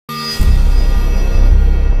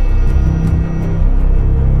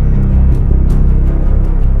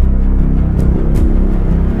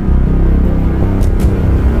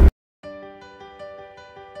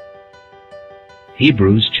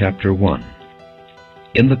Hebrews chapter 1.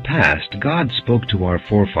 In the past, God spoke to our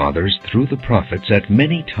forefathers through the prophets at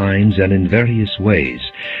many times and in various ways,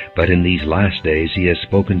 but in these last days He has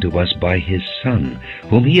spoken to us by His Son,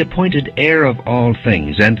 whom He appointed heir of all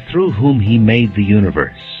things, and through whom He made the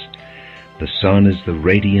universe. The Son is the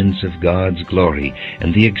radiance of God's glory,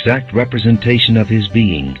 and the exact representation of His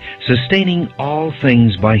being, sustaining all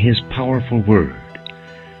things by His powerful word.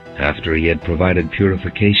 After He had provided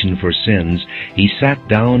purification for sins, He sat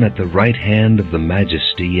down at the right hand of the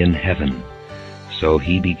Majesty in heaven. So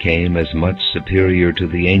He became as much superior to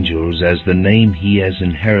the angels as the name He has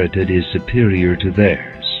inherited is superior to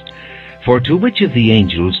theirs. For to which of the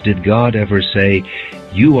angels did God ever say,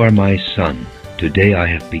 "You are my Son, today I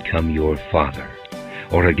have become your Father"?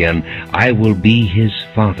 Or again, "I will be his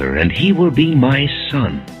Father, and he will be my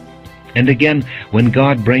Son"? And again, when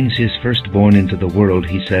God brings His firstborn into the world,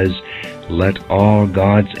 He says, "Let all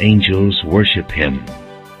God's angels worship Him."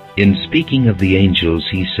 In speaking of the angels,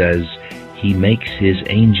 He says, "He makes His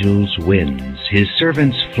angels winds, His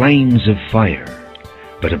servants flames of fire."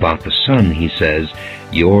 But about the Son He says,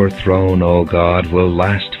 "Your throne, O God, will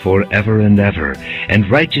last forever and ever,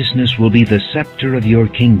 and righteousness will be the scepter of your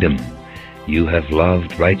kingdom. You have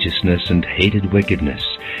loved righteousness and hated wickedness.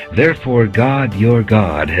 Therefore God, your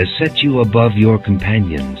God, has set you above your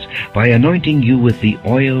companions by anointing you with the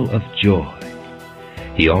oil of joy."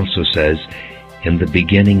 He also says, "In the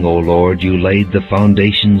beginning, O Lord, you laid the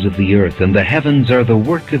foundations of the earth, and the heavens are the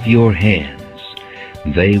work of your hands.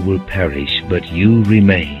 They will perish, but you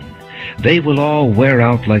remain. They will all wear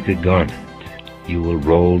out like a garment. You will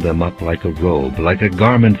roll them up like a robe. Like a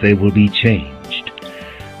garment they will be changed.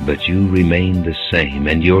 But you remain the same,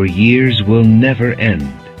 and your years will never end."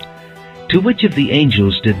 To which of the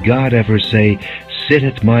angels did God ever say, "Sit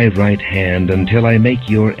at my right hand until I make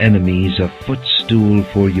your enemies a footstool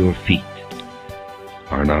for your feet"?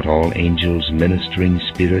 Are not all angels ministering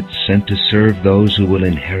spirits sent to serve those who will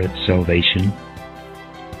inherit salvation?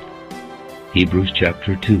 Hebrews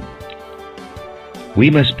chapter 2. We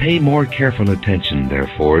must pay more careful attention,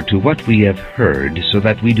 therefore, to what we have heard, so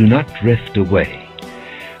that we do not drift away.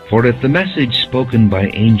 For if the message spoken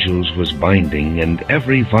by angels was binding, and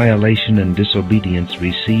every violation and disobedience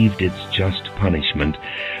received its just punishment,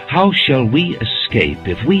 how shall we escape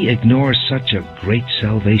if we ignore such a great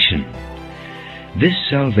salvation? This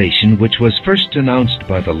salvation, which was first announced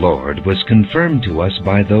by the Lord, was confirmed to us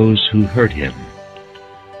by those who heard Him.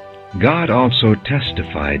 God also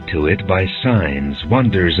testified to it by signs,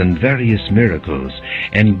 wonders, and various miracles,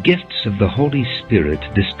 and gifts of the Holy Spirit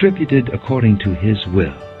distributed according to His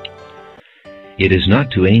will. It is not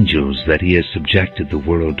to angels that He has subjected the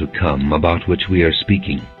world to come, about which we are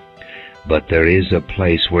speaking. But there is a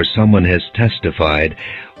place where someone has testified,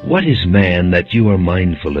 "What is man that you are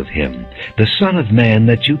mindful of him, the Son of Man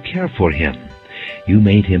that you care for him? You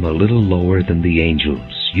made him a little lower than the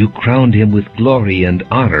angels. You crowned him with glory and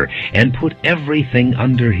honor, and put everything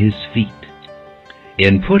under his feet."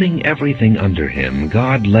 In putting everything under Him,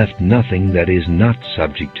 God left nothing that is not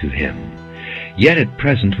subject to Him. Yet at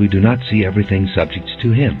present we do not see everything subject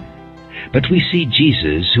to Him. But we see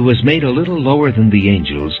Jesus, who was made a little lower than the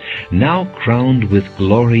angels, now crowned with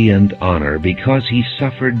glory and honor, because He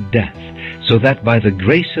suffered death, so that by the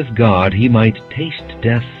grace of God He might taste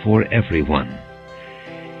death for everyone.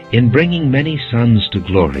 In bringing many sons to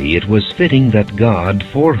glory, it was fitting that God,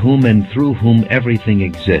 for whom and through whom everything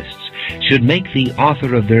exists, should make the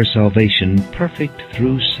author of their salvation perfect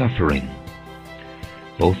through suffering.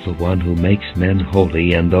 Both the one who makes men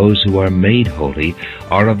holy and those who are made holy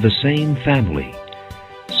are of the same family.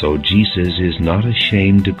 So Jesus is not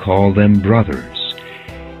ashamed to call them brothers.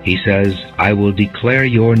 He says, "I will declare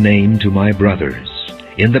your name to my brothers.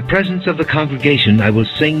 In the presence of the congregation I will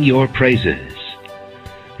sing your praises."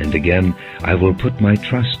 And again, "I will put my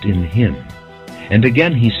trust in Him." And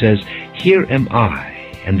again He says, "Here am I,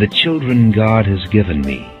 and the children God has given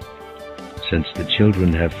me." Since the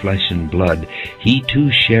children have flesh and blood, He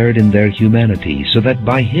too shared in their humanity, so that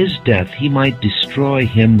by His death He might destroy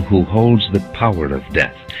him who holds the power of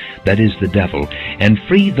death, that is, the devil, and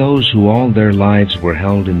free those who all their lives were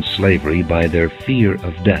held in slavery by their fear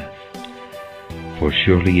of death. For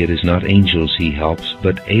surely it is not angels He helps,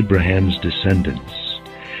 but Abraham's descendants.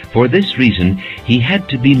 For this reason He had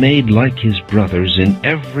to be made like His brothers in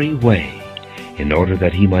every way, in order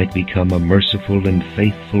that He might become a merciful and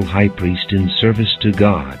faithful high priest in service to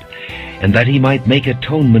God, and that He might make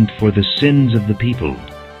atonement for the sins of the people.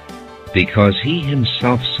 Because He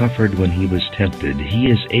Himself suffered when He was tempted, He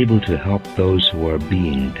is able to help those who are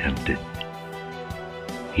being tempted.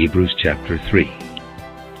 Hebrews chapter 3.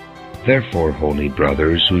 Therefore, holy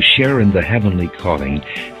brothers who share in the heavenly calling,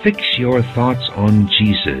 fix your thoughts on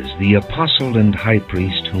Jesus, the apostle and high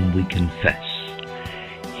priest whom we confess.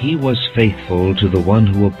 He was faithful to the one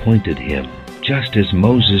who appointed him, just as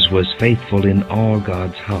Moses was faithful in all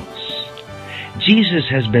God's house. Jesus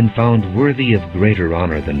has been found worthy of greater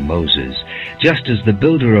honor than Moses, just as the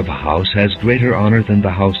builder of a house has greater honor than the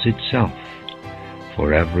house itself.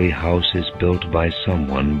 For every house is built by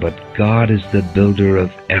someone, but God is the builder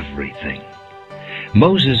of everything.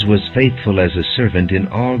 Moses was faithful as a servant in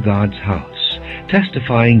all God's house,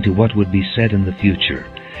 testifying to what would be said in the future.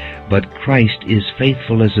 But Christ is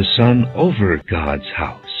faithful as a son over God's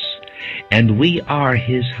house. And we are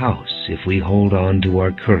his house if we hold on to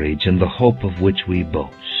our courage and the hope of which we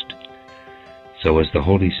boast. So as the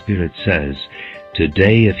Holy Spirit says,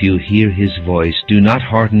 "Today, if you hear his voice, do not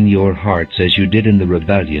harden your hearts as you did in the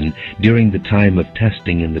rebellion during the time of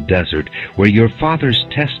testing in the desert, where your fathers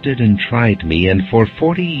tested and tried me, and for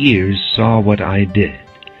 40 years saw what I did.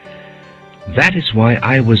 That is why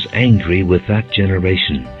I was angry with that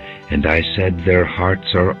generation, and I said, their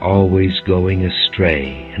hearts are always going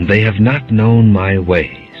astray, and they have not known my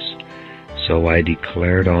ways. So I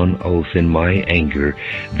declared on oath in my anger,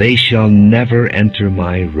 they shall never enter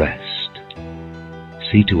my rest."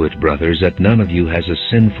 See to it, brothers, that none of you has a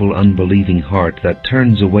sinful, unbelieving heart that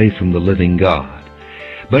turns away from the living God.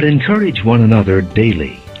 But encourage one another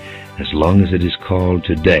daily, as long as it is called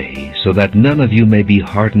today, so that none of you may be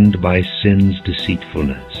hardened by sin's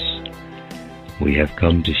deceitfulness. We have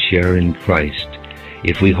come to share in Christ,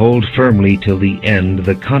 if we hold firmly till the end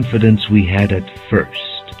the confidence we had at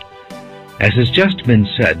first. As has just been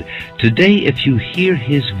said, today if you hear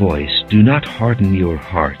his voice, do not harden your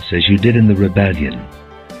hearts as you did in the rebellion.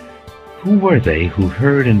 Who were they who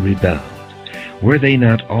heard and rebelled? Were they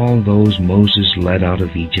not all those Moses led out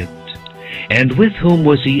of Egypt? And with whom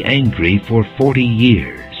was he angry for 40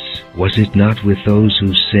 years? Was it not with those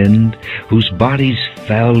who sinned, whose bodies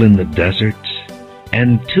fell in the desert?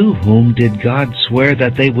 And to whom did God swear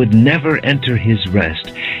that they would never enter his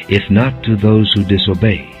rest, if not to those who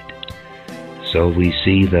disobeyed? So we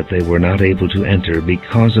see that they were not able to enter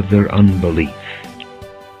because of their unbelief.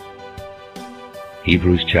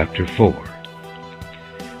 Hebrews chapter 4.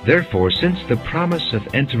 Therefore, since the promise of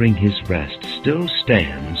entering his rest still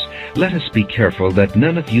stands, let us be careful that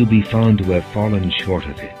none of you be found to have fallen short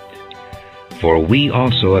of it. For we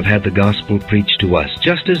also have had the gospel preached to us,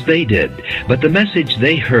 just as they did. But the message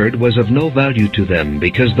they heard was of no value to them,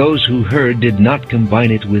 because those who heard did not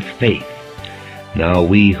combine it with faith. Now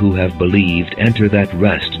we who have believed enter that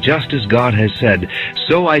rest, just as God has said,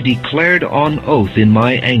 "So I declared on oath in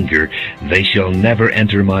my anger, they shall never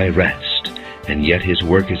enter my rest." And yet his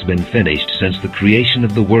work has been finished since the creation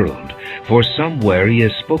of the world. For somewhere he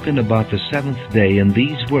has spoken about the seventh day in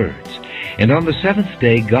these words, "And on the seventh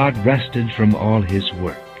day God rested from all his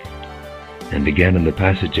work." And again in the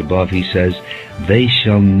passage above he says, "They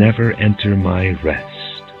shall never enter my rest."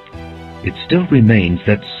 It still remains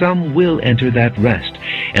that some will enter that rest,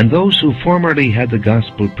 and those who formerly had the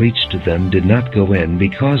gospel preached to them did not go in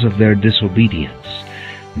because of their disobedience.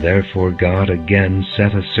 Therefore God again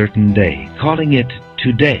set a certain day, calling it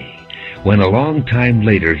today, when a long time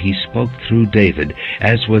later he spoke through David,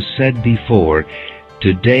 as was said before,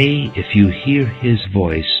 "Today, if you hear his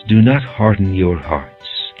voice, do not harden your hearts."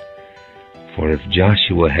 For if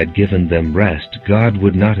Joshua had given them rest, God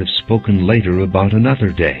would not have spoken later about another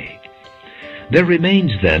day. There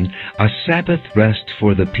remains then a Sabbath rest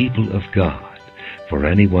for the people of God. For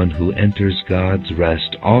anyone who enters God's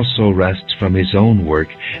rest also rests from his own work,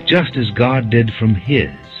 just as God did from his.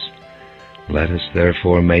 Let us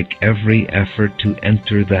therefore make every effort to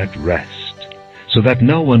enter that rest, so that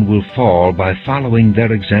no one will fall by following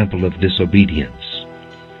their example of disobedience.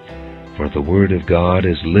 For the Word of God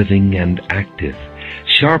is living and active,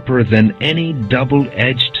 sharper than any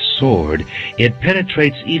double-edged sword. It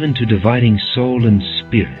penetrates even to dividing soul and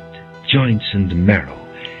spirit, joints and marrow.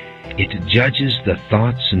 It judges the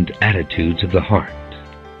thoughts and attitudes of the heart.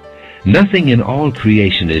 Nothing in all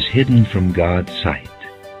creation is hidden from God's sight.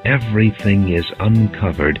 Everything is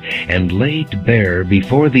uncovered and laid bare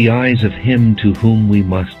before the eyes of him to whom we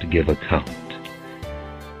must give account.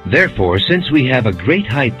 Therefore, since we have a great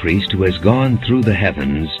high priest who has gone through the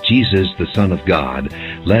heavens, Jesus the Son of God,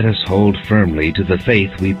 let us hold firmly to the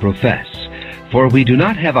faith we profess. For we do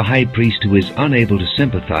not have a high priest who is unable to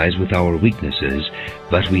sympathize with our weaknesses,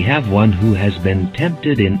 but we have one who has been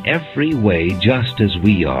tempted in every way just as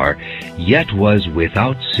we are, yet was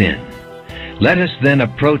without sin. Let us then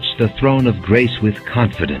approach the throne of grace with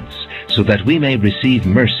confidence, so that we may receive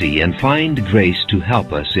mercy and find grace to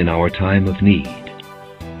help us in our time of need.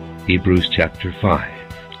 Hebrews chapter 5.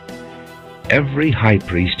 Every high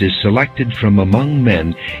priest is selected from among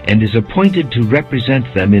men and is appointed to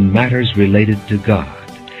represent them in matters related to God,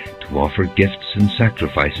 to offer gifts and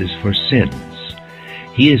sacrifices for sins.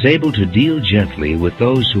 He is able to deal gently with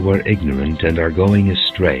those who are ignorant and are going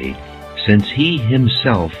astray, since he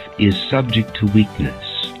himself is subject to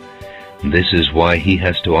weakness. This is why he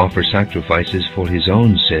has to offer sacrifices for his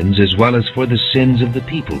own sins as well as for the sins of the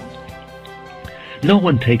people. No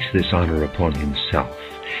one takes this honor upon himself.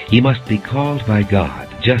 He must be called by God,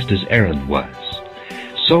 just as Aaron was.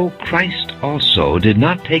 So Christ also did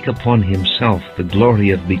not take upon himself the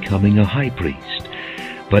glory of becoming a high priest.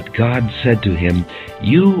 But God said to him,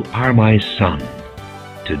 "You are my son.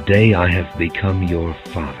 Today I have become your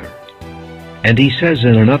father." And he says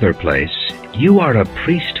in another place, "You are a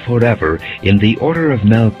priest forever in the order of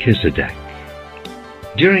Melchizedek."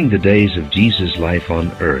 During the days of Jesus' life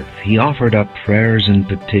on earth, he offered up prayers and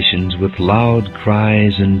petitions with loud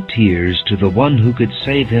cries and tears to the one who could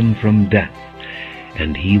save him from death,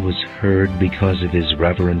 and he was heard because of his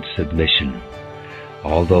reverent submission.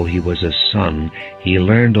 Although he was a son, he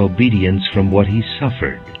learned obedience from what he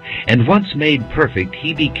suffered, and once made perfect,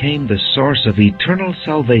 he became the source of eternal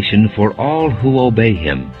salvation for all who obey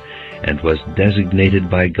him, and was designated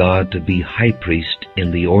by God to be high priest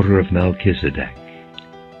in the order of Melchizedek.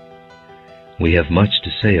 We have much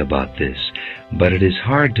to say about this, but it is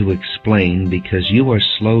hard to explain because you are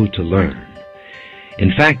slow to learn.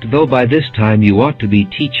 In fact, though by this time you ought to be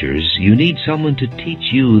teachers, you need someone to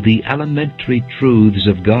teach you the elementary truths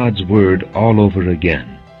of God's Word all over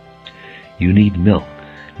again. You need milk,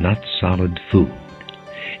 not solid food.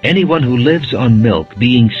 Anyone who lives on milk,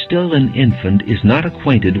 being still an infant, is not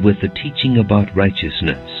acquainted with the teaching about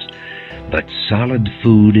righteousness. But solid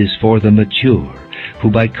food is for the mature, who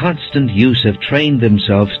by constant use have trained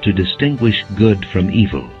themselves to distinguish good from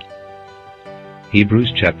evil.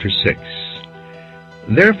 Hebrews chapter 6.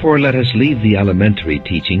 Therefore let us leave the elementary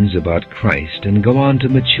teachings about Christ and go on to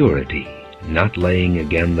maturity, not laying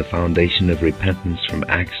again the foundation of repentance from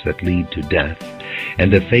acts that lead to death,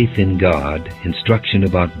 and of faith in God, instruction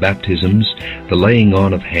about baptisms, the laying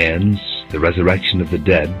on of hands, the resurrection of the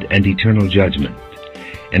dead, and eternal judgment.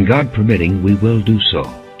 And God permitting, we will do so.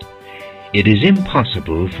 It is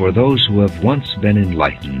impossible for those who have once been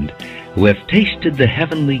enlightened, who have tasted the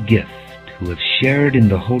heavenly gift, who have shared in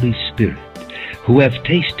the Holy Spirit, who have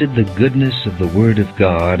tasted the goodness of the Word of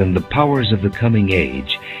God and the powers of the coming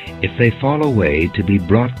age, if they fall away, to be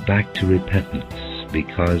brought back to repentance,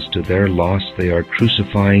 because to their loss they are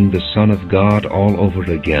crucifying the Son of God all over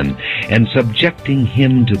again, and subjecting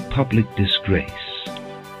him to public disgrace.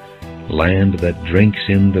 Land that drinks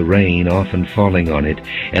in the rain often falling on it,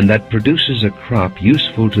 and that produces a crop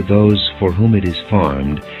useful to those for whom it is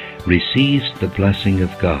farmed, receives the blessing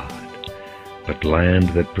of God. But land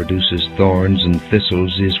that produces thorns and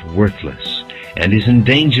thistles is worthless, and is in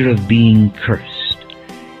danger of being cursed.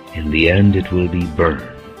 In the end it will be burned.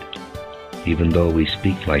 Even though we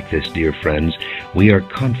speak like this, dear friends, we are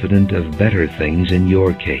confident of better things in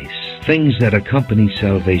your case, things that accompany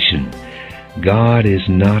salvation. God is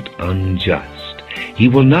not unjust. He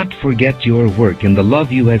will not forget your work and the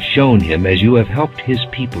love you have shown him as you have helped his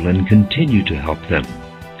people and continue to help them.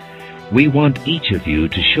 We want each of you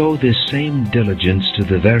to show this same diligence to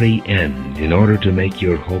the very end in order to make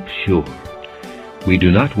your hope sure. We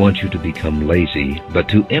do not want you to become lazy, but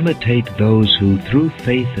to imitate those who, through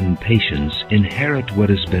faith and patience, inherit what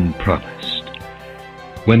has been promised.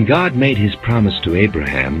 When God made his promise to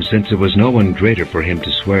Abraham, since there was no one greater for him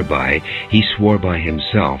to swear by, he swore by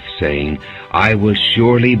himself, saying, "I will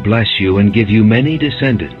surely bless you and give you many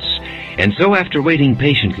descendants." And so after waiting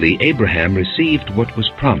patiently, Abraham received what was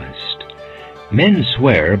promised. Men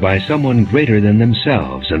swear by someone greater than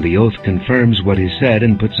themselves, and the oath confirms what is said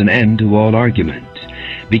and puts an end to all argument.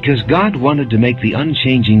 Because God wanted to make the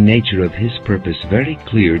unchanging nature of his purpose very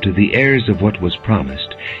clear to the heirs of what was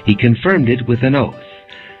promised, he confirmed it with an oath.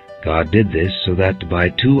 God did this so that by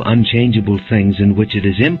two unchangeable things in which it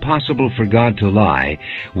is impossible for God to lie,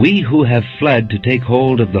 we who have fled to take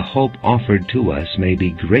hold of the hope offered to us may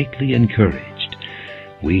be greatly encouraged.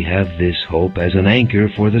 We have this hope as an anchor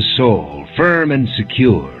for the soul, firm and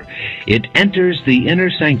secure. It enters the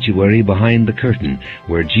inner sanctuary behind the curtain,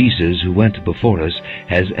 where Jesus, who went before us,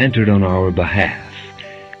 has entered on our behalf.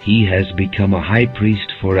 He has become a high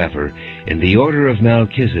priest forever in the order of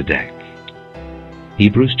Melchizedek.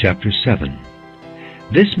 Hebrews chapter 7.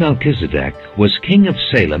 This Melchizedek was king of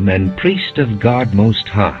Salem and priest of God Most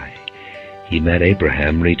High. He met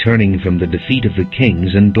Abraham returning from the defeat of the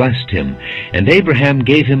kings and blessed him, and Abraham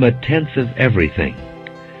gave him 1/10 of everything.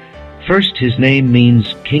 First, his name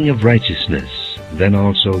means King of Righteousness. Then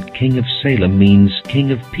also King of Salem means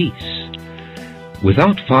King of Peace.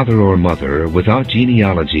 Without father or mother, without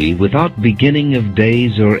genealogy, without beginning of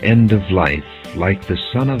days or end of life, like the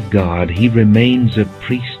Son of God, he remains a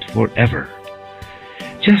priest forever.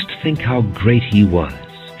 Just think how great he was.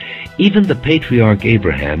 Even the patriarch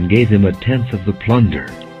Abraham gave him a tenth of the plunder.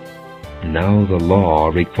 Now the law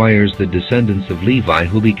requires the descendants of Levi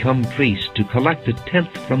who become priests to collect a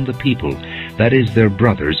tenth from the people, that is, their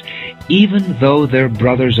brothers, even though their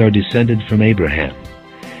brothers are descended from Abraham.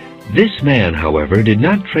 This man, however, did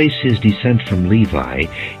not trace his descent from Levi,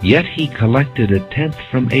 yet he collected a tenth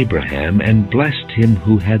from Abraham and blessed him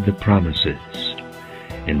who had the promises.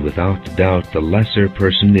 And without doubt the lesser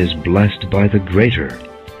person is blessed by the greater.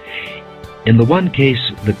 In the one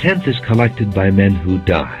case, the tenth is collected by men who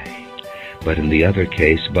die, but in the other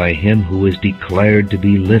case by him who is declared to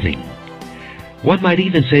be living. One might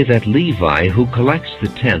even say that Levi, who collects the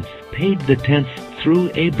tenth, paid the tenth through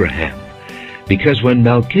Abraham, because when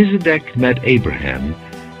Melchizedek met Abraham,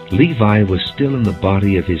 Levi was still in the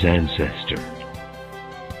body of his ancestor.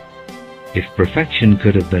 If perfection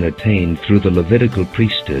could have been attained through the Levitical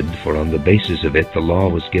priesthood, for on the basis of it the law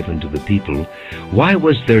was given to the people, why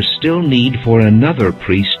was there still need for another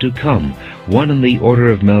priest to come, one in the order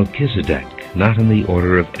of Melchizedek, not in the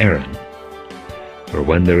order of Aaron? For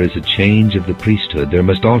when there is a change of the priesthood, there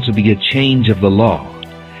must also be a change of the law.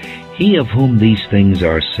 He of whom these things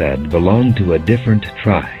are said belonged to a different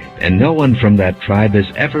tribe, and no one from that tribe has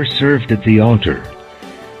ever served at the altar.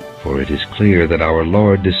 For it is clear that our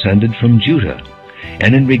Lord descended from Judah,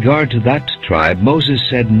 and in regard to that tribe Moses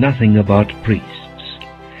said nothing about priests.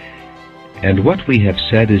 And what we have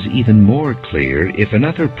said is even more clear if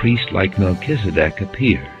another priest like Melchizedek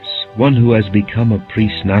appears, one who has become a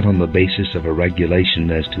priest not on the basis of a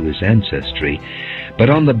regulation as to his ancestry,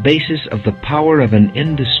 but on the basis of the power of an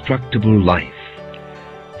indestructible life.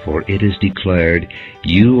 For it is declared,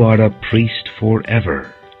 "You are a priest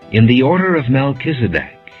forever, in the order of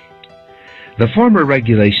Melchizedek." The former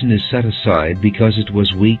regulation is set aside because it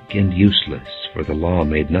was weak and useless, for the law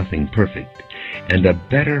made nothing perfect, and a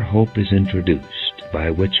better hope is introduced,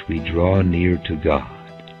 by which we draw near to God.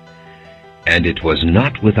 And it was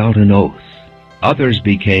not without an oath. Others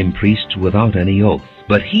became priests without any oath,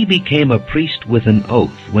 but he became a priest with an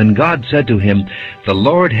oath, when God said to him, "The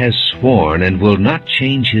Lord has sworn and will not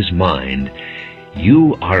change his mind.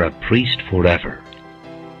 You are a priest forever."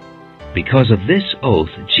 Because of this oath,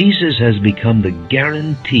 Jesus has become the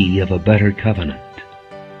guarantee of a better covenant.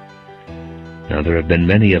 Now there have been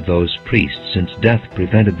many of those priests since death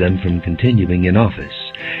prevented them from continuing in office.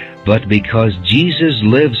 But because Jesus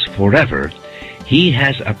lives forever, he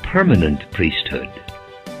has a permanent priesthood.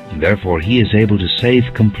 Therefore he is able to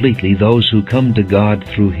save completely those who come to God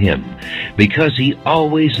through him, because he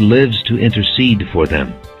always lives to intercede for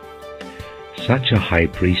them. Such a high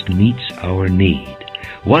priest meets our need.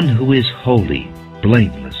 One who is holy,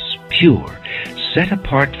 blameless, pure, set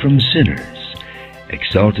apart from sinners,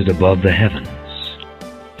 exalted above the heavens.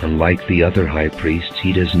 Unlike the other high priests,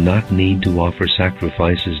 he does not need to offer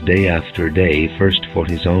sacrifices day after day, first for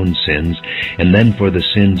his own sins, and then for the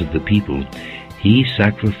sins of the people. He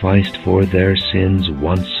sacrificed for their sins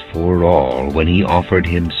once for all, when he offered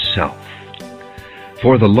himself.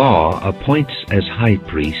 For the law appoints as high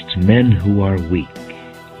priests men who are weak,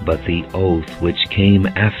 but the oath which came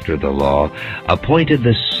after the law appointed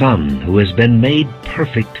the Son who has been made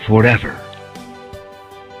perfect forever.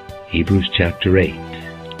 Hebrews chapter 8.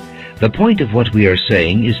 The point of what we are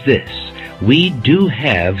saying is this: we do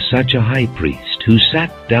have such a high priest who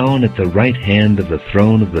sat down at the right hand of the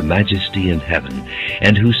throne of the majesty in heaven,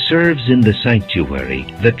 and who serves in the sanctuary,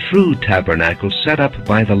 the true tabernacle set up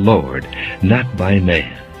by the Lord, not by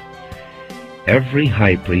man. Every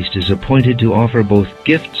high priest is appointed to offer both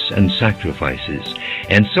gifts and sacrifices,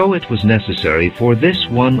 and so it was necessary for this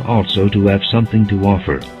one also to have something to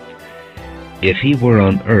offer. If he were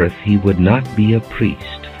on earth, he would not be a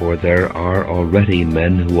priest, for there are already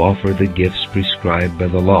men who offer the gifts prescribed by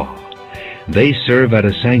the law. They serve at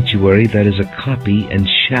a sanctuary that is a copy and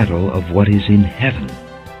shadow of what is in heaven.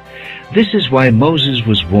 This is why Moses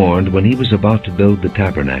was warned when he was about to build the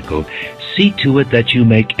tabernacle, "See to it that you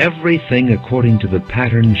make everything according to the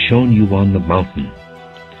pattern shown you on the mountain."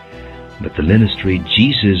 But the ministry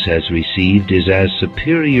Jesus has received is as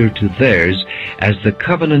superior to theirs as the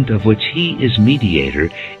covenant of which he is mediator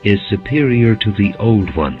is superior to the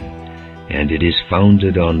old one, and it is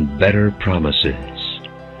founded on better promises.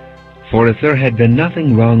 For if there had been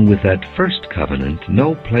nothing wrong with that first covenant,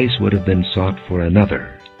 no place would have been sought for another.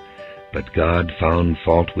 But God found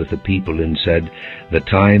fault with the people and said, "The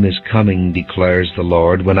time is coming, declares the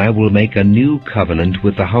Lord, when I will make a new covenant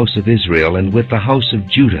with the house of Israel and with the house of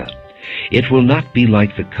Judah. It will not be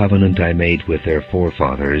like the covenant I made with their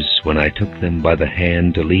forefathers when I took them by the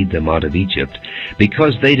hand to lead them out of Egypt,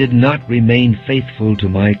 because they did not remain faithful to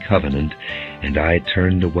my covenant, and I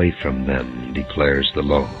turned away from them, declares the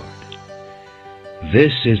Lord.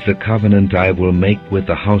 This is the covenant I will make with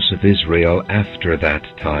the house of Israel after that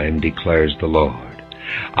time, declares the Lord.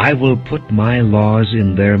 I will put my laws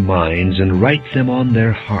in their minds and write them on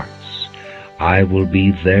their hearts. I will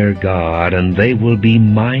be their God, and they will be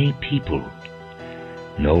my people.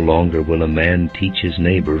 No longer will a man teach his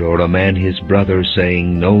neighbor or a man his brother,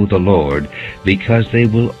 saying, Know the Lord, because they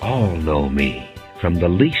will all know me, from the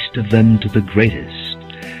least of them to the greatest.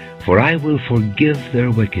 For I will forgive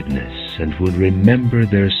their wickedness, and will remember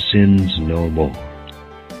their sins no more.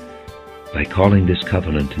 By calling this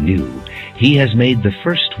covenant new, he has made the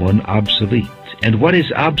first one obsolete, and what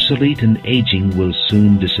is obsolete and aging will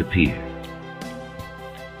soon disappear.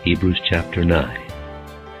 Hebrews chapter 9.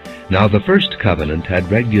 Now the first covenant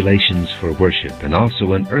had regulations for worship, and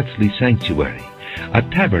also an earthly sanctuary. A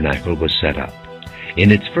tabernacle was set up.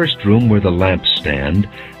 In its first room were the lampstand,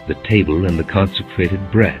 the table, and the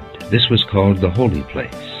consecrated bread. This was called the holy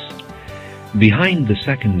place. Behind the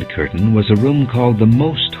second curtain was a room called the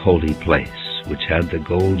Most Holy Place, which had the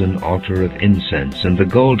golden altar of incense and the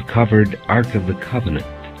gold-covered Ark of the Covenant.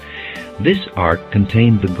 This ark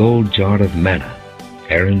contained the gold jar of manna,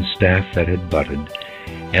 Aaron's staff that had budded,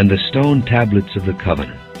 and the stone tablets of the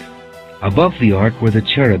covenant. Above the ark were the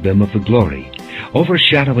cherubim of the glory,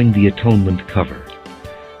 overshadowing the atonement cover.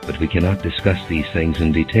 But we cannot discuss these things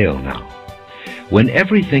in detail now. When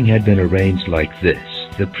everything had been arranged like this,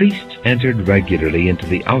 the priests entered regularly into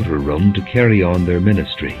the outer room to carry on their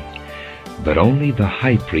ministry. But only the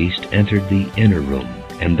high priest entered the inner room,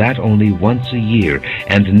 and that only once a year,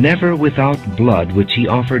 and never without blood, which he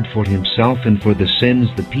offered for himself and for the sins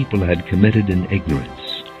the people had committed in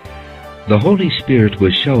ignorance. The Holy Spirit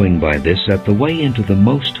was showing by this that the way into the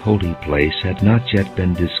most holy place had not yet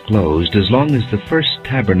been disclosed as long as the first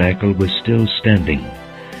tabernacle was still standing.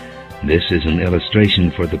 This is an illustration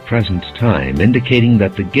for the present time, indicating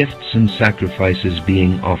that the gifts and sacrifices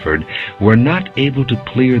being offered were not able to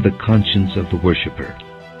clear the conscience of the worshipper.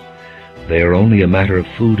 They are only a matter of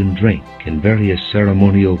food and drink and various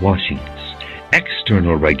ceremonial washings,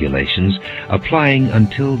 external regulations applying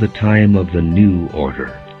until the time of the new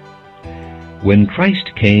order. When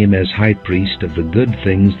Christ came as high priest of the good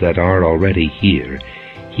things that are already here,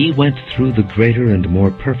 he went through the greater and more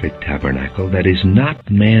perfect tabernacle that is not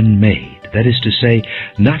man-made, that is to say,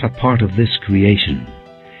 not a part of this creation.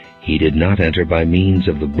 He did not enter by means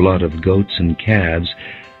of the blood of goats and calves,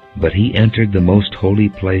 but he entered the most holy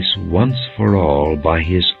place once for all by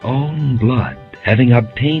his own blood, having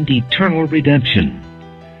obtained eternal redemption.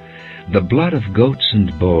 The blood of goats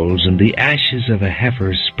and bulls and the ashes of a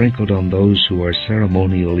heifer sprinkled on those who are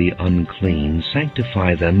ceremonially unclean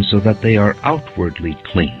sanctify them so that they are outwardly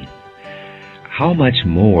clean. How much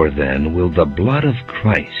more, then, will the blood of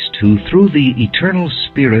Christ, who through the eternal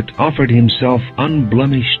Spirit offered himself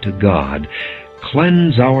unblemished to God,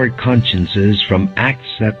 cleanse our consciences from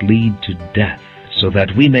acts that lead to death, so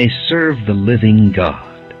that we may serve the living God?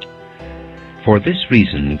 For this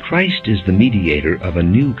reason, Christ is the mediator of a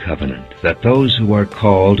new covenant, that those who are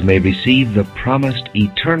called may receive the promised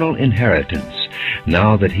eternal inheritance,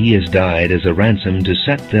 now that he has died as a ransom to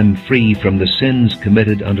set them free from the sins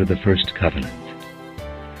committed under the first covenant.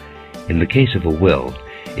 In the case of a will,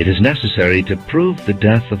 it is necessary to prove the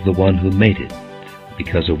death of the one who made it,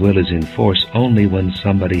 because a will is in force only when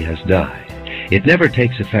somebody has died. It never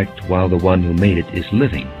takes effect while the one who made it is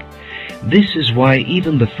living. This is why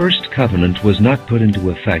even the first covenant was not put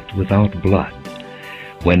into effect without blood.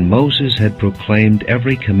 When Moses had proclaimed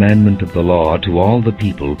every commandment of the law to all the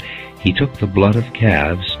people, he took the blood of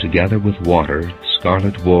calves together with water,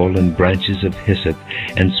 scarlet wool, and branches of hyssop,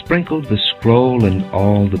 and sprinkled the scroll and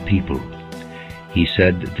all the people. He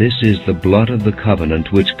said, This is the blood of the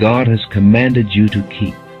covenant which God has commanded you to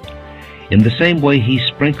keep. In the same way he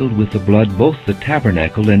sprinkled with the blood both the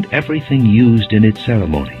tabernacle and everything used in its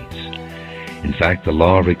ceremonies. In fact, the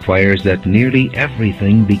law requires that nearly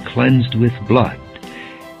everything be cleansed with blood,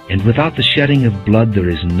 and without the shedding of blood there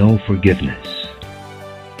is no forgiveness.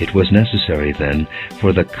 It was necessary, then,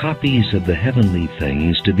 for the copies of the heavenly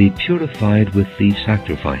things to be purified with these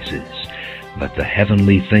sacrifices, but the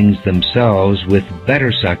heavenly things themselves with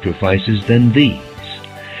better sacrifices than these.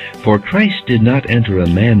 For Christ did not enter a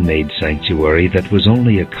man-made sanctuary that was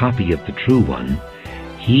only a copy of the true one.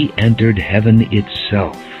 He entered heaven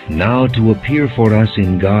itself, now to appear for us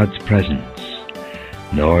in God's presence.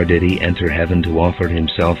 Nor did he enter heaven to offer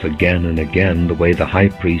himself again and again the way the high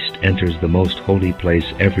priest enters the most holy place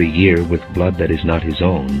every year with blood that is not his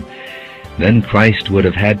own. Then Christ would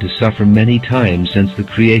have had to suffer many times since the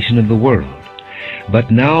creation of the world.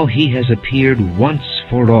 But now he has appeared once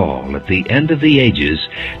for all at the end of the ages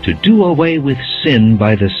to do away with sin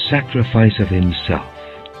by the sacrifice of himself.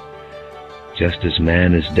 Just as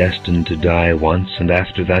man is destined to die once and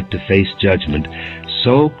after that to face judgment,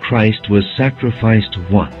 so Christ was sacrificed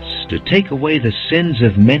once to take away the sins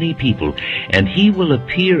of many people, and he will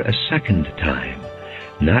appear a second time,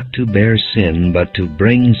 not to bear sin, but to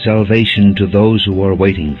bring salvation to those who are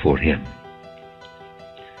waiting for him.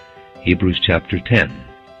 Hebrews chapter 10.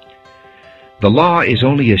 The law is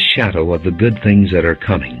only a shadow of the good things that are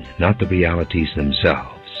coming, not the realities themselves.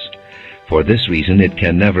 For this reason it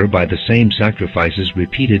can never, by the same sacrifices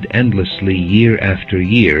repeated endlessly year after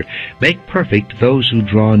year, make perfect those who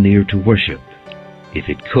draw near to worship. If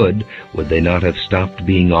it could, would they not have stopped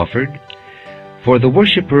being offered? For the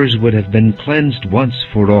worshippers would have been cleansed once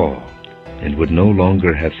for all, and would no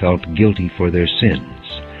longer have felt guilty for their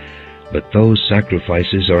sins. But those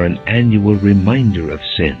sacrifices are an annual reminder of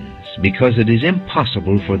sins, because it is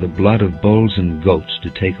impossible for the blood of bulls and goats to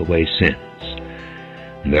take away sins.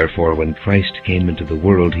 Therefore, when Christ came into the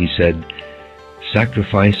world, he said,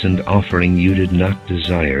 "Sacrifice and offering you did not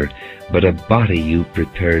desire, but a body you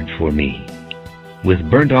prepared for me.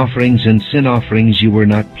 With burnt offerings and sin offerings you were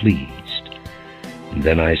not pleased." And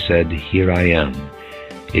then I said, "Here I am.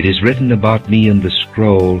 It is written about me in the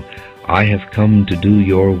scroll, I have come to do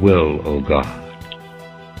your will, O God."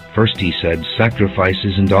 First he said,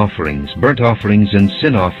 "Sacrifices and offerings, burnt offerings and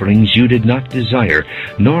sin offerings you did not desire,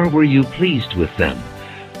 nor were you pleased with them,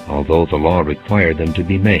 although the law required them to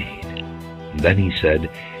be made." Then he said,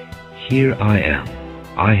 "Here I am.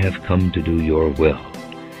 I have come to do your will."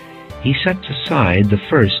 He sets aside the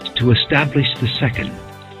first to establish the second.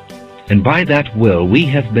 And by that will we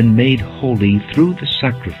have been made holy through the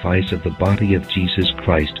sacrifice of the body of Jesus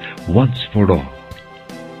Christ once for all.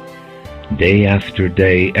 Day after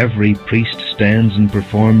day, every priest stands and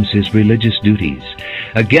performs his religious duties.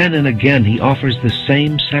 Again and again he offers the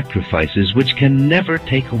same sacrifices which can never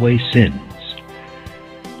take away sins.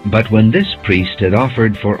 But when this priest had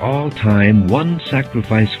offered for all time one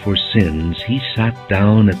sacrifice for sins, he sat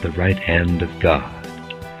down at the right hand of God.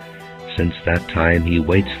 Since that time he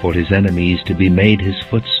waits for his enemies to be made his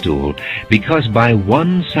footstool, because by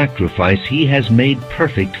one sacrifice he has made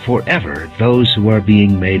perfect forever those who are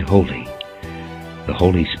being made holy. The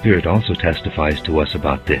Holy Spirit also testifies to us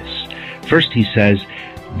about this. First he says,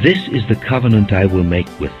 "This is the covenant I will make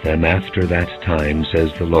with them after that time,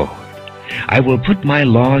 says the Lord. I will put my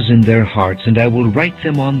laws in their hearts, and I will write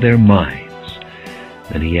them on their minds."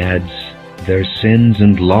 Then he adds, "Their sins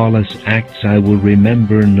and lawless acts I will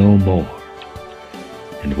remember no more."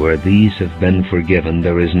 And where these have been forgiven,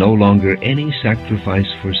 there is no longer any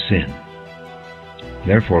sacrifice for sin.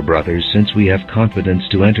 Therefore, brothers, since we have confidence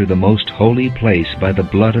to enter the most holy place by the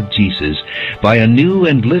blood of Jesus, by a new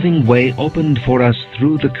and living way opened for us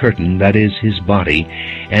through the curtain, that is, his body,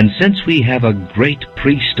 and since we have a great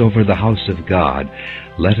priest over the house of God,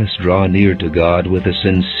 let us draw near to God with a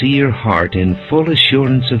sincere heart in full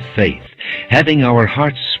assurance of faith, having our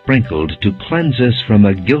hearts sprinkled to cleanse us from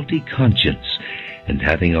a guilty conscience, and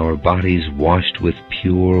having our bodies washed with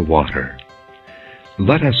pure water.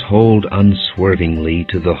 Let us hold unswervingly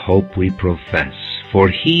to the hope we profess, for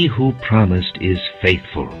he who promised is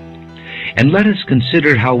faithful. And let us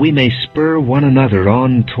consider how we may spur one another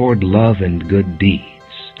on toward love and good deeds.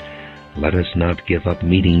 Let us not give up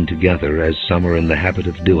meeting together, as some are in the habit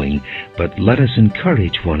of doing, but let us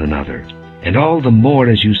encourage one another, and all the more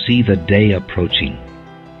as you see the day approaching.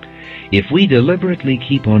 If we deliberately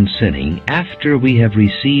keep on sinning after we have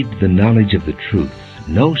received the knowledge of the truth,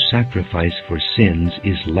 no sacrifice for sins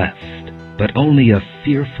is left, but only a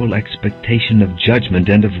fearful expectation of judgment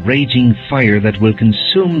and of raging fire that will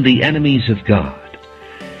consume the enemies of God.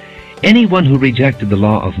 Anyone who rejected the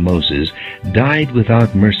law of Moses died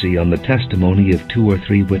without mercy on the testimony of 2 or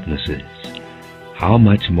 3 witnesses. How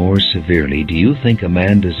much more severely do you think a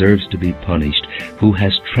man deserves to be punished who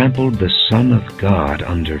has trampled the Son of God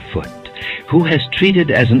underfoot, who has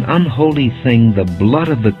treated as an unholy thing the blood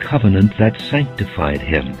of the covenant that sanctified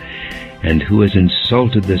him, and who has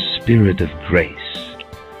insulted the Spirit of grace?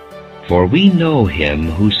 For we know him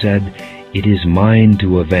who said, "It is mine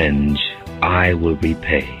to avenge, I will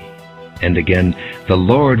repay." And again, "The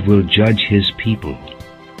Lord will judge his people."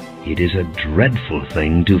 It is a dreadful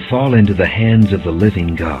thing to fall into the hands of the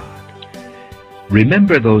living God.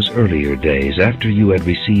 Remember those earlier days after you had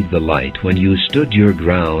received the light, when you stood your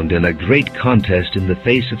ground in a great contest in the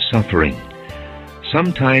face of suffering.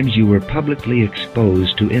 Sometimes you were publicly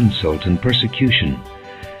exposed to insult and persecution.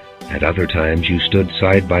 At other times you stood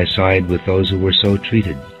side by side with those who were so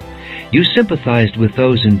treated. You sympathized with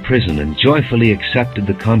those in prison and joyfully accepted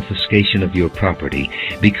the confiscation of your property,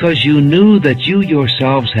 because you knew that you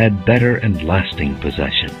yourselves had better and lasting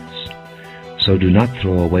possessions. So do not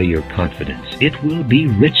throw away your confidence. It will be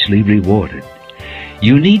richly rewarded.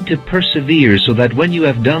 You need to persevere so that when you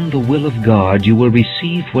have done the will of God, you will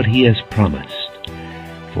receive what He has promised.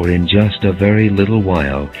 For in just a very little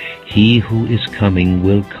while, He who is coming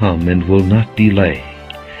will come and will not delay.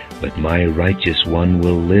 But my righteous one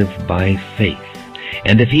will live by faith,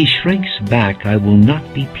 and if he shrinks back, I will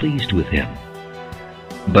not be pleased with him.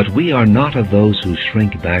 But we are not of those who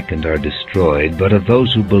shrink back and are destroyed, but of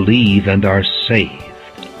those who believe and are saved.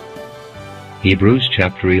 Hebrews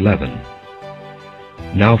chapter 11.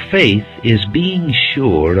 Now faith is being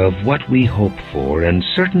sure of what we hope for, and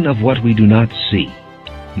certain of what we do not see.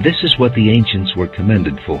 This is what the ancients were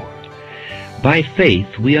commended for. By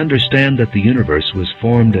faith we understand that the universe was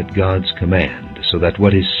formed at God's command, so that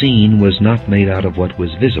what is seen was not made out of what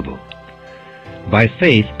was visible. By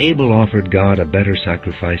faith Abel offered God a better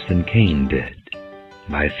sacrifice than Cain did.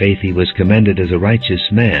 By faith he was commended as a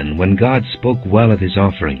righteous man when God spoke well of his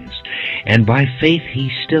offerings, and by faith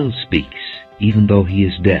he still speaks, even though he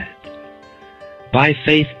is dead. By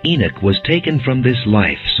faith Enoch was taken from this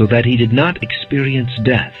life, so that he did not experience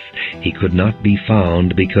death. He could not be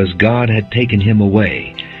found, because God had taken him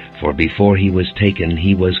away. For before he was taken,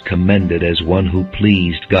 he was commended as one who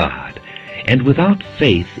pleased God. And without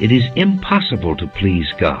faith it is impossible to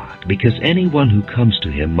please God, because anyone who comes to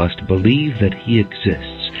him must believe that he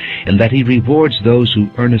exists, and that he rewards those who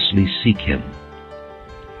earnestly seek him.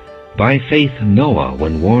 By faith Noah,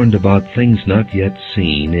 when warned about things not yet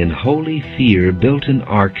seen, in holy fear built an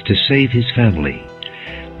ark to save his family.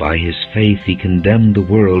 By his faith he condemned the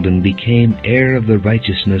world and became heir of the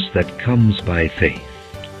righteousness that comes by faith.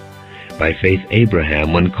 By faith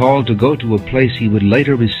Abraham, when called to go to a place he would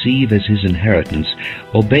later receive as his inheritance,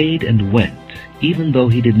 obeyed and went, even though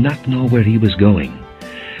he did not know where he was going.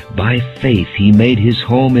 By faith he made his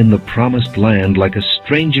home in the promised land like a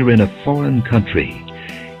stranger in a foreign country.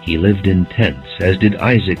 He lived in tents, as did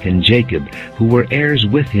Isaac and Jacob, who were heirs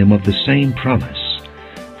with him of the same promise.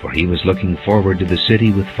 For he was looking forward to the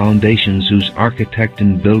city with foundations, whose architect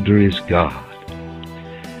and builder is God.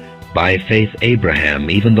 By faith Abraham,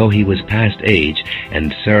 even though he was past age,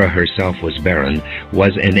 and Sarah herself was barren,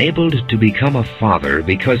 was enabled to become a father,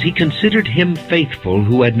 because he considered him faithful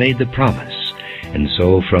who had made the promise. And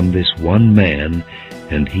so from this one man,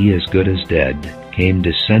 and he as good as dead, came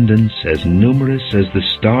descendants as numerous as the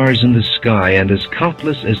stars in the sky, and as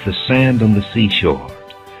countless as the sand on the seashore.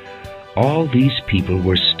 All these people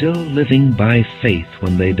were still living by faith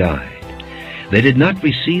when they died. They did not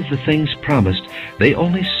receive the things promised, they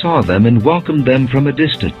only saw them and welcomed them from a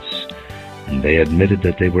distance, and they admitted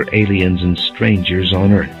that they were aliens and strangers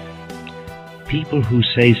on earth. People who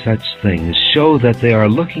say such things show that they are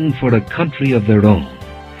looking for a country of their own.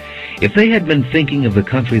 If they had been thinking of the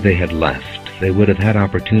country they had left, they would have had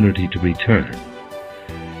opportunity to return.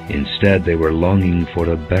 Instead, they were longing for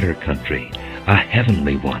a better country, a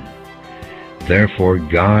heavenly one. Therefore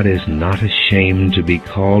God is not ashamed to be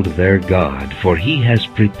called their God, for he has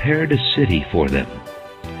prepared a city for them.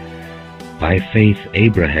 By faith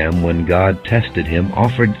Abraham, when God tested him,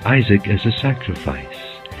 offered Isaac as a sacrifice.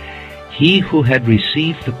 He who had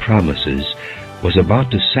received the promises was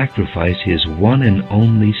about to sacrifice his one and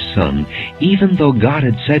only son, even though God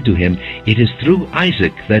had said to him, "It is through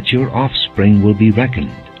Isaac that your offspring will be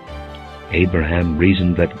reckoned." Abraham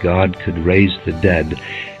reasoned that God could raise the dead,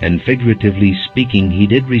 and figuratively speaking, he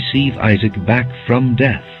did receive Isaac back from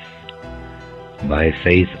death. By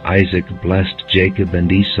faith Isaac blessed Jacob and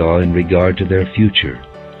Esau in regard to their future.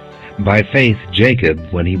 By faith Jacob,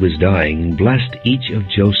 when he was dying, blessed each of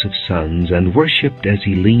Joseph's sons and worshipped as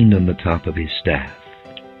he leaned on the top of his staff.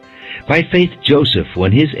 By faith Joseph,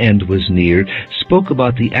 when his end was near, spoke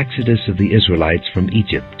about the exodus of the Israelites from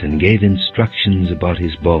Egypt and gave instructions about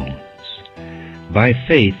his bones. By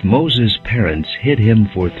faith Moses' parents hid him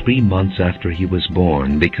for 3 months after he was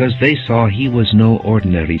born, because they saw he was no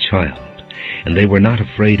ordinary child, and they were not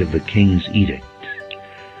afraid of the king's edict.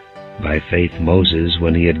 By faith Moses,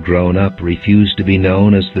 when he had grown up, refused to be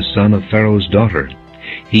known as the son of Pharaoh's daughter.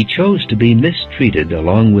 He chose to be mistreated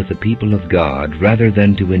along with the people of God, rather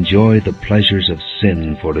than to enjoy the pleasures of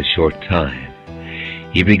sin for a short time.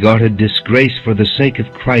 He regarded disgrace for the sake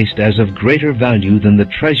of Christ as of greater value than the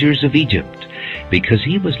treasures of Egypt, because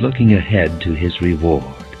he was looking ahead to his reward.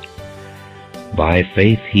 By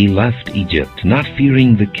faith he left Egypt, not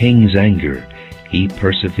fearing the king's anger. He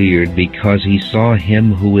persevered because he saw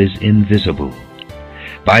him who is invisible.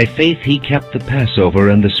 By faith he kept the Passover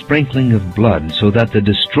and the sprinkling of blood, so that the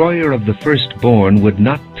destroyer of the firstborn would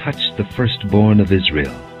not touch the firstborn of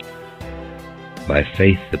Israel. By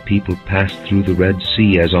faith the people passed through the Red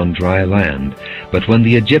Sea as on dry land, but when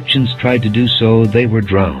the Egyptians tried to do so, they were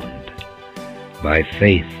drowned. By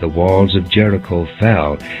faith the walls of Jericho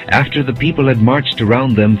fell, after the people had marched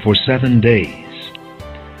around them for 7 days.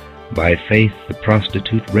 By faith the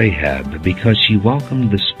prostitute Rahab, because she welcomed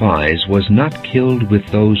the spies, was not killed with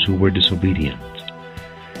those who were disobedient.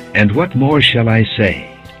 And what more shall I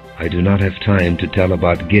say? I do not have time to tell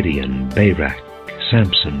about Gideon, Barak,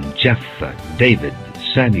 Samson, Jephthah, David,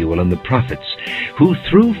 Samuel, and the prophets, who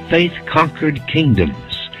through faith conquered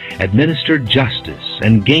kingdoms, administered justice,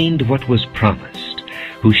 and gained what was promised,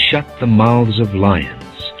 who shut the mouths of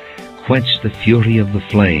lions, quenched the fury of the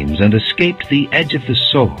flames, and escaped the edge of the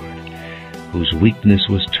sword, whose weakness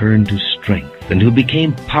was turned to strength, and who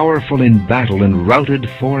became powerful in battle and routed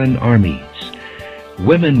foreign armies.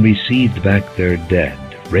 Women received back their dead,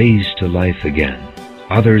 raised to life again.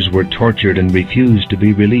 Others were tortured and refused to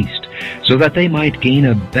be released, so that they might gain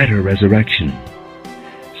a better resurrection.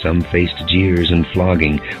 Some faced jeers and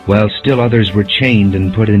flogging, while still others were chained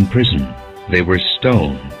and put in prison. They were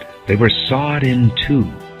stoned. They were sawed in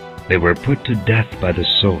two. They were put to death by the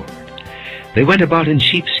sword. They went about in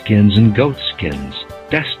sheepskins and goatskins,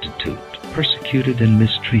 destitute, persecuted, and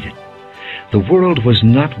mistreated. The world was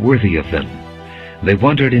not worthy of them. They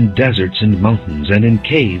wandered in deserts and mountains, and in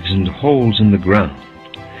caves and holes in the ground.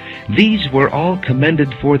 These were all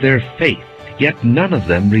commended for their faith, yet none of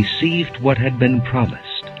them received what had been promised.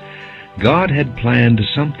 God had planned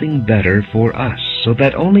something better for us, so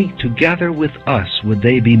that only together with us would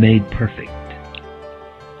they be made perfect.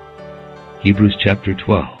 Hebrews chapter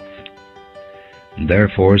 12.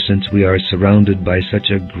 Therefore, since we are surrounded by such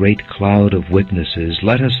a great cloud of witnesses,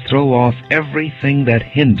 let us throw off everything that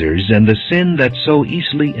hinders and the sin that so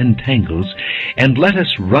easily entangles, and let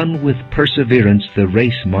us run with perseverance the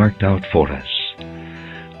race marked out for us.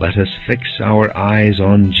 Let us fix our eyes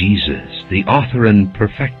on Jesus, the author and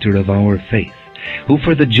perfecter of our faith, who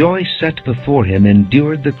for the joy set before him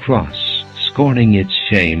endured the cross, scorning its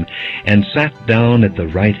shame, and sat down at the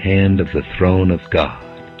right hand of the throne of God.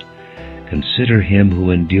 Consider him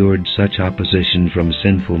who endured such opposition from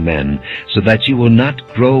sinful men, so that you will not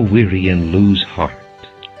grow weary and lose heart.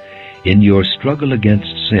 In your struggle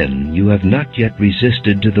against sin, you have not yet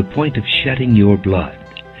resisted to the point of shedding your blood,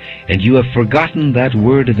 and you have forgotten that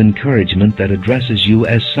word of encouragement that addresses you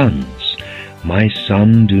as sons. My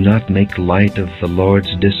son, do not make light of the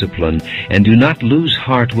Lord's discipline, and do not lose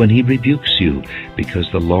heart when he rebukes you, because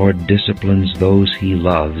the Lord disciplines those he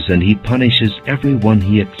loves, and he punishes everyone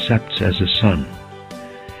he accepts as a son.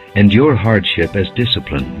 And your hardship as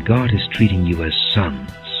discipline, God is treating you as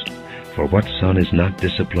sons. For what son is not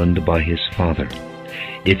disciplined by his father?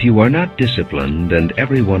 If you are not disciplined, and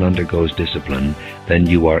everyone undergoes discipline, then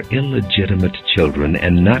you are illegitimate children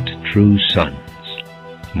and not true sons.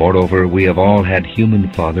 Moreover, we have all had human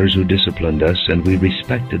fathers who disciplined us, and we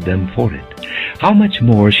respected them for it. How much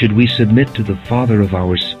more should we submit to the Father of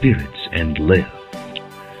our spirits and live?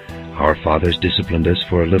 Our fathers disciplined us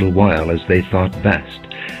for a little while as they thought best,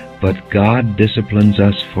 but God disciplines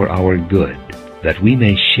us for our good, that we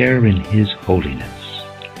may share in his holiness.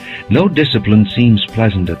 No discipline seems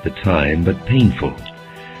pleasant at the time, but painful.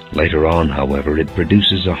 Later on, however, it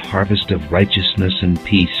produces a harvest of righteousness and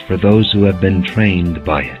peace for those who have been trained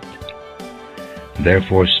by it.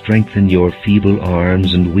 Therefore strengthen your feeble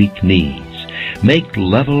arms and weak knees. Make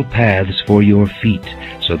level paths for your feet,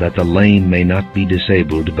 so that the lame may not be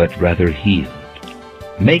disabled, but rather healed.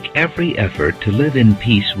 Make every effort to live in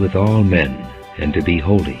peace with all men, and to be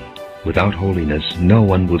holy. Without holiness no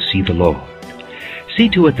one will see the Lord. See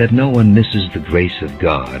to it that no one misses the grace of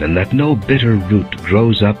God, and that no bitter root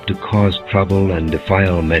grows up to cause trouble and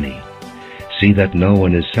defile many. See that no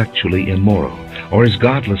one is sexually immoral, or is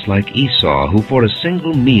godless like Esau, who for a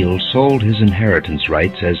single meal sold his inheritance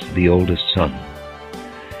rights as the oldest son.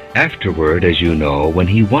 Afterward, as you know, when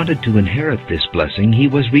he wanted to inherit this blessing, he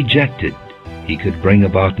was rejected. He could bring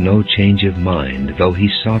about no change of mind, though he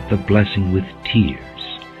sought the blessing with tears.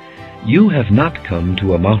 You have not come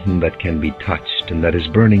to a mountain that can be touched and that is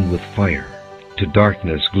burning with fire, to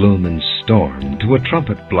darkness, gloom, and storm, to a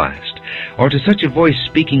trumpet blast, or to such a voice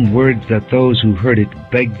speaking words that those who heard it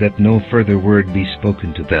begged that no further word be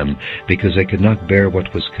spoken to them, because they could not bear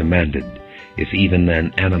what was commanded. If even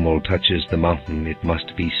an animal touches the mountain, it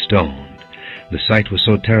must be stoned. The sight was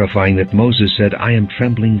so terrifying that Moses said, "I am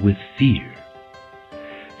trembling with fear."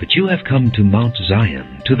 But you have come to Mount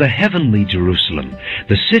Zion, to the heavenly Jerusalem,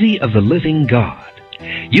 the city of the living God.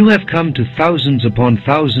 You have come to thousands upon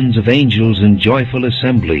thousands of angels in joyful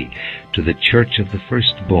assembly, to the church of the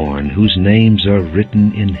firstborn, whose names are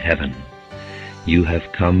written in heaven. You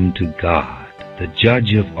have come to God, the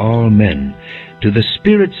judge of all men, to the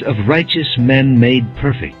spirits of righteous men made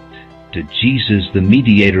perfect, to Jesus, the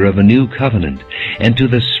mediator of a new covenant, and to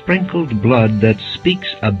the sprinkled blood that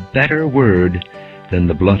speaks a better word than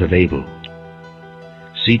the blood of Abel.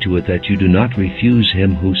 See to it that you do not refuse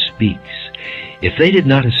him who speaks. If they did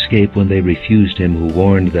not escape when they refused him who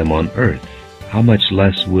warned them on earth, how much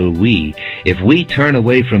less will we, if we turn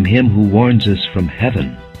away from him who warns us from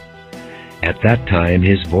heaven? At that time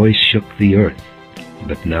his voice shook the earth,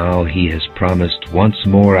 but now he has promised, "Once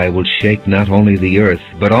more I will shake not only the earth,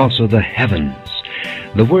 but also the heavens."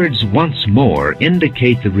 The words "once more"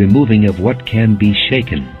 indicate the removing of what can be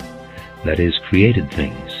shaken, that is, created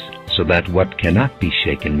things, so that what cannot be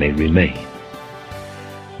shaken may remain.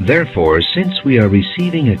 Therefore, since we are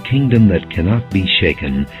receiving a kingdom that cannot be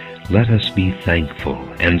shaken, let us be thankful,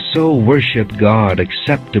 and so worship God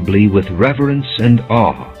acceptably with reverence and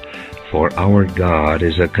awe, for our God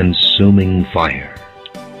is a consuming fire.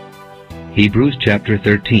 Hebrews chapter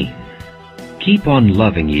 13. Keep on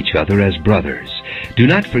loving each other as brothers. Do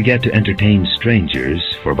not forget to entertain strangers,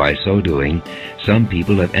 for by so doing, some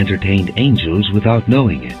people have entertained angels without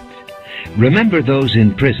knowing it. Remember those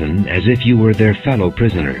in prison as if you were their fellow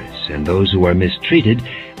prisoners, and those who are mistreated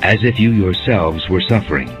as if you yourselves were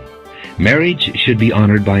suffering. Marriage should be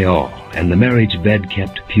honored by all, and the marriage bed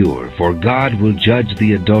kept pure, for God will judge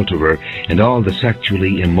the adulterer and all the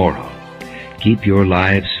sexually immoral. Keep your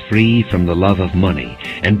lives free from the love of money,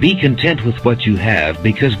 and be content with what you have,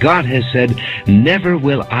 because God has said, "Never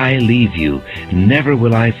will I leave you, never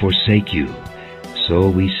will I forsake you." So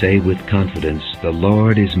we say with confidence, "The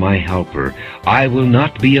Lord is my helper. I will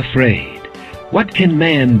not be afraid. What can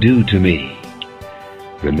man do to me?"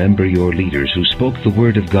 Remember your leaders who spoke the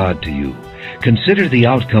word of God to you. Consider the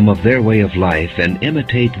outcome of their way of life and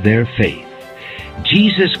imitate their faith.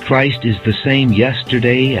 Jesus Christ is the same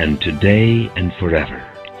yesterday and today and forever.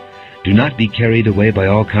 Do not be carried away by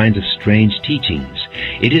all kinds of strange teachings.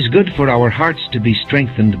 It is good for our hearts to be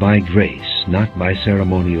strengthened by grace, not by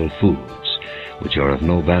ceremonial foods, which are of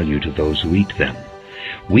no value to those who eat them.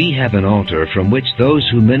 We have an altar from which those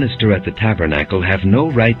who minister at the tabernacle have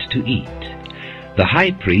no right to eat. The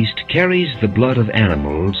high priest carries the blood of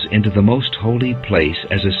animals into the most holy place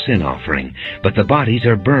as a sin offering, but the bodies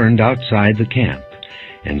are burned outside the camp.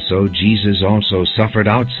 And so Jesus also suffered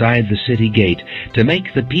outside the city gate to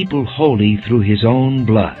make the people holy through his own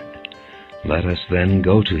blood. Let us then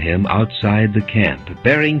go to him outside the camp,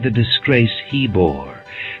 bearing the disgrace he bore.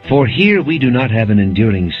 For here we do not have an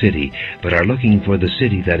enduring city, but are looking for the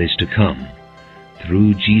city that is to come.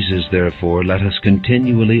 Through Jesus, therefore, let us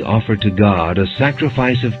continually offer to God a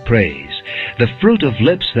sacrifice of praise, the fruit of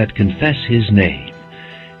lips that confess his name.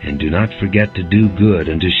 And do not forget to do good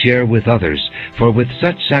and to share with others, for with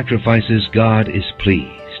such sacrifices God is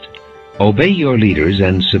pleased. Obey your leaders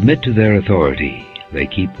and submit to their authority. They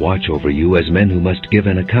keep watch over you as men who must give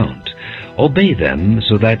an account. Obey them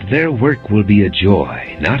so that their work will be a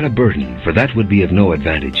joy, not a burden, for that would be of no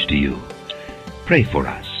advantage to you. Pray for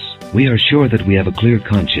us. We are sure that we have a clear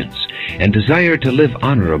conscience and desire to live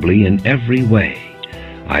honorably in every way.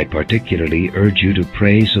 I particularly urge you to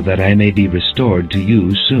pray so that I may be restored to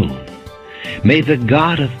you soon. May the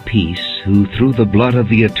God of peace, who through the blood of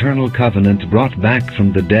the eternal covenant brought back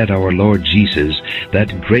from the dead our Lord Jesus,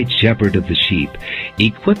 that great shepherd of the sheep,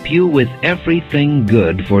 equip you with everything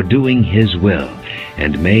good for doing his will,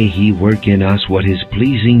 and may he work in us what is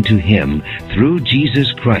pleasing to him through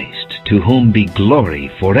Jesus Christ, to whom be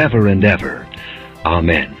glory forever and ever.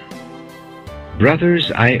 Amen.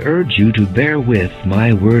 Brothers, I urge you to bear with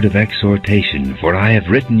my word of exhortation, for I have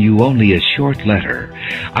written you only a short letter.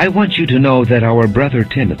 I want you to know that our brother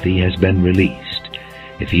Timothy has been released.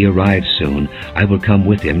 If he arrives soon, I will come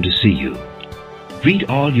with him to see you. Greet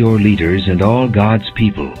all your leaders and all God's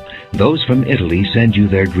people. Those from Italy send you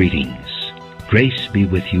their greetings. Grace be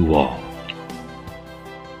with you all.